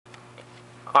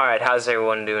Alright, how's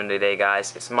everyone doing today,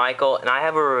 guys? It's Michael, and I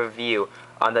have a review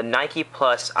on the Nike+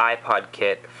 iPod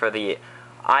kit for the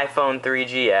iPhone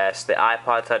 3GS, the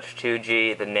iPod Touch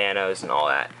 2G, the Nanos, and all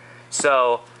that.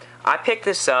 So, I picked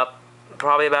this up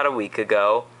probably about a week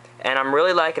ago, and I'm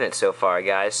really liking it so far,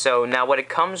 guys. So, now what it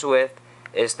comes with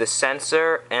is the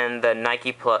sensor and the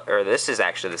Nike+, or this is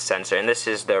actually the sensor, and this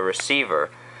is the receiver.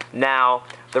 Now,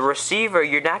 the receiver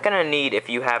you're not going to need if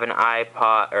you have an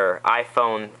iPod or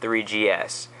iPhone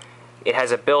 3GS. It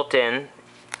has a built-in,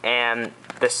 and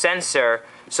the sensor,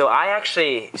 so I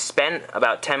actually spent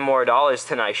about $10 more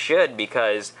than I should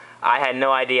because I had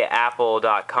no idea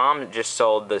Apple.com just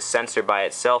sold the sensor by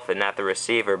itself and not the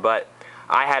receiver, but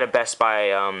I had a Best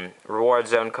Buy Reward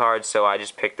Zone card, so I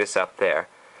just picked this up there.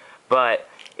 But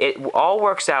it all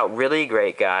works out really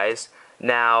great, guys.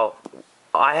 Now,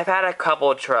 I have had a couple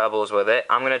of troubles with it.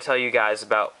 I'm going to tell you guys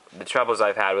about the troubles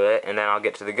I've had with it, and then I'll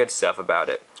get to the good stuff about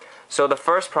it. So the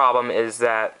first problem is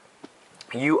that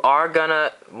you are going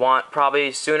to want,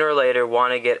 probably sooner or later,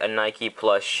 want to get a Nike+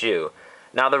 shoe.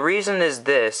 Now the reason is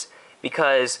this,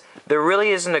 because there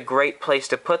really isn't a great place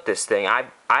to put this thing. I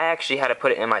actually had to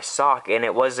put it in my sock, and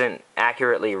it wasn't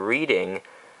accurately reading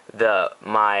the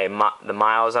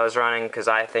miles I was running, because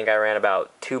I think I ran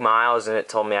about 2 miles, and it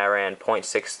told me I ran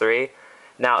 0.63.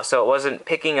 Now, so it wasn't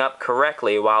picking up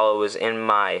correctly while it was in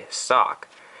my sock.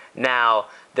 Now,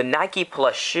 the Nike+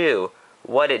 shoe,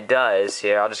 what it does,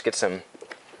 here, I'll just get some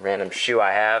random shoe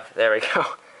I have. There we go.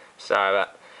 Sorry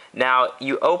about that. Now,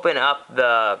 you open up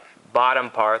the bottom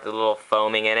part, the little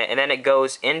foaming in it, and then it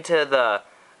goes into the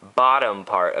bottom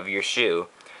part of your shoe.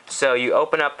 So you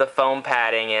open up the foam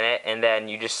padding in it, and then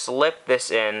you just slip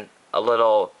this in a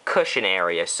little cushion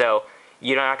area. So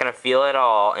you're not going to feel it at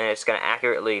all, and it's going to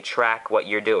accurately track what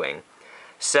you're doing.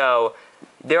 So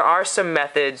there are some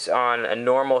methods on a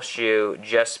normal shoe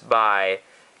just by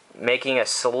making a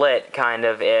slit kind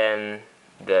of in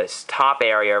this top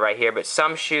area right here, but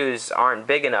some shoes aren't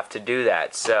big enough to do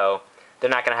that, so they're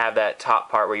not going to have that top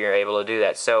part where you're able to do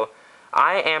that. So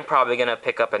I am probably going to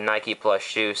pick up a Nike+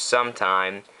 shoe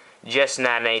sometime, just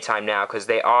not anytime now, because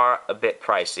they are a bit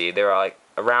pricey. They're like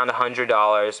around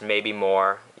 $100, maybe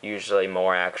more, usually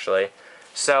more actually.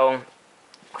 So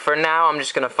for now, I'm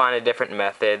just going to find a different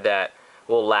method that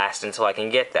will last until I can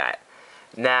get that.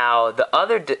 Now, the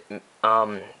other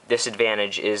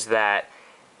disadvantage is that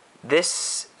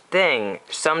this thing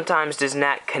sometimes does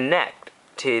not connect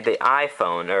to the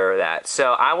iPhone or that.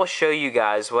 So I will show you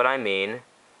guys what I mean.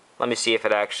 Let me see if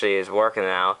it actually is working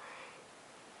now.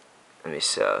 Let me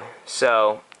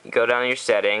so you go down to your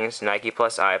settings, Nike+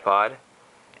 iPod,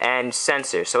 and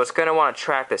sensor. So it's going to want to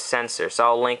track the sensor. So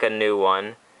I'll link a new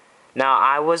one.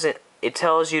 Now it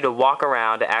tells you to walk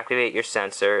around to activate your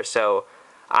sensor. So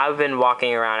I've been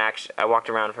walking around, actually I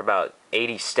walked around for about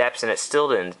 80 steps and it still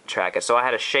didn't track it. So I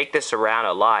had to shake this around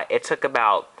a lot. It took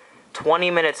about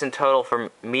 20 minutes in total for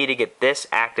me to get this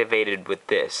activated with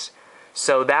this.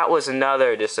 So that was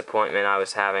another disappointment I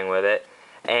was having with it.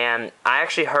 And I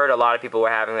actually heard a lot of people were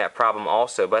having that problem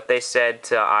also, but they said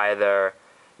to either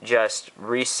just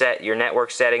reset your network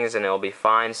settings and it'll be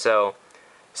fine. So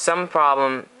some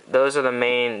problem, those are the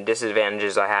main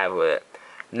disadvantages I have with it.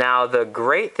 Now the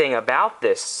great thing about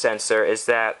this sensor is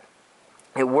that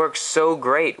it works so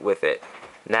great with it.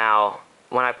 Now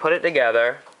when I put it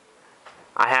together,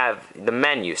 I have the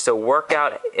menu. So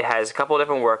workout, it has a couple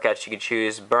different workouts you can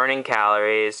choose: burning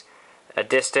calories, a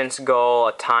distance goal,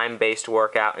 a time-based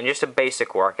workout, and just a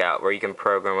basic workout where you can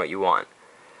program what you want.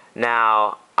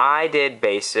 Now I did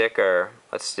basic, or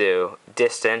let's do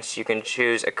distance. You can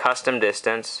choose a custom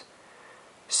distance.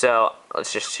 So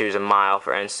let's just choose a mile,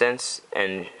 for instance,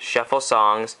 and shuffle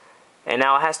songs. And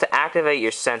now it has to activate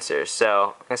your sensors.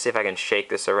 So let's see if I can shake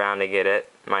this around to get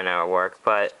it. Might not work,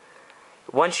 but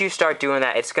once you start doing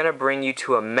that, it's going to bring you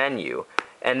to a menu.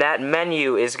 And that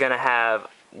menu is going to have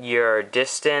your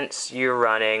distance you're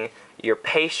running, your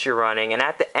pace you're running, and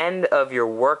at the end of your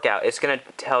workout, it's going to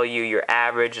tell you your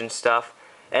average and stuff.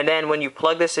 And then when you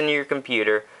plug this into your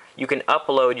computer, you can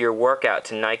upload your workout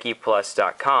to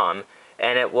Nike+.com,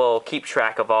 and it will keep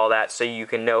track of all that so you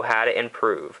can know how to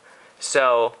improve.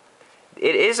 So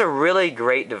it is a really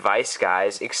great device,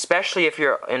 guys, especially if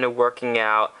you're into working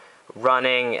out,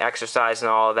 running, exercise,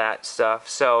 and all of that stuff.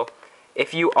 So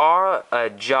if you are a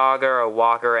jogger, a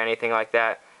walker, or anything like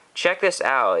that, check this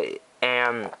out.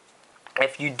 And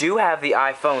if you do have the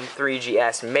iPhone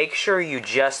 3GS, make sure you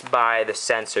just buy the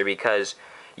sensor, because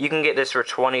you can get this for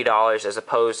 $20 as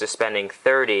opposed to spending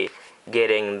 $30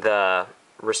 getting the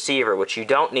receiver, which you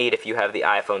don't need if you have the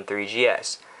iPhone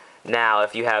 3GS. Now,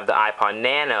 if you have the iPod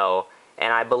Nano,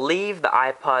 and I believe the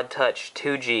iPod Touch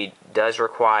 2G does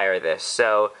require this.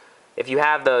 So if you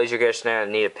have those, you're just going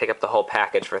to need to pick up the whole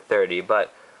package for $30.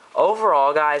 But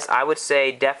overall, guys, I would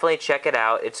say definitely check it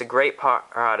out. It's a great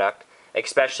product,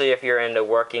 especially if you're into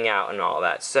working out and all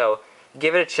that. So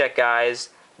give it a check, guys.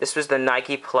 This was the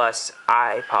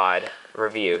Nike+iPod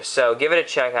review. So give it a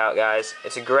check out, guys.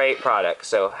 It's a great product.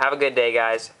 So have a good day,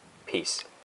 guys. Peace.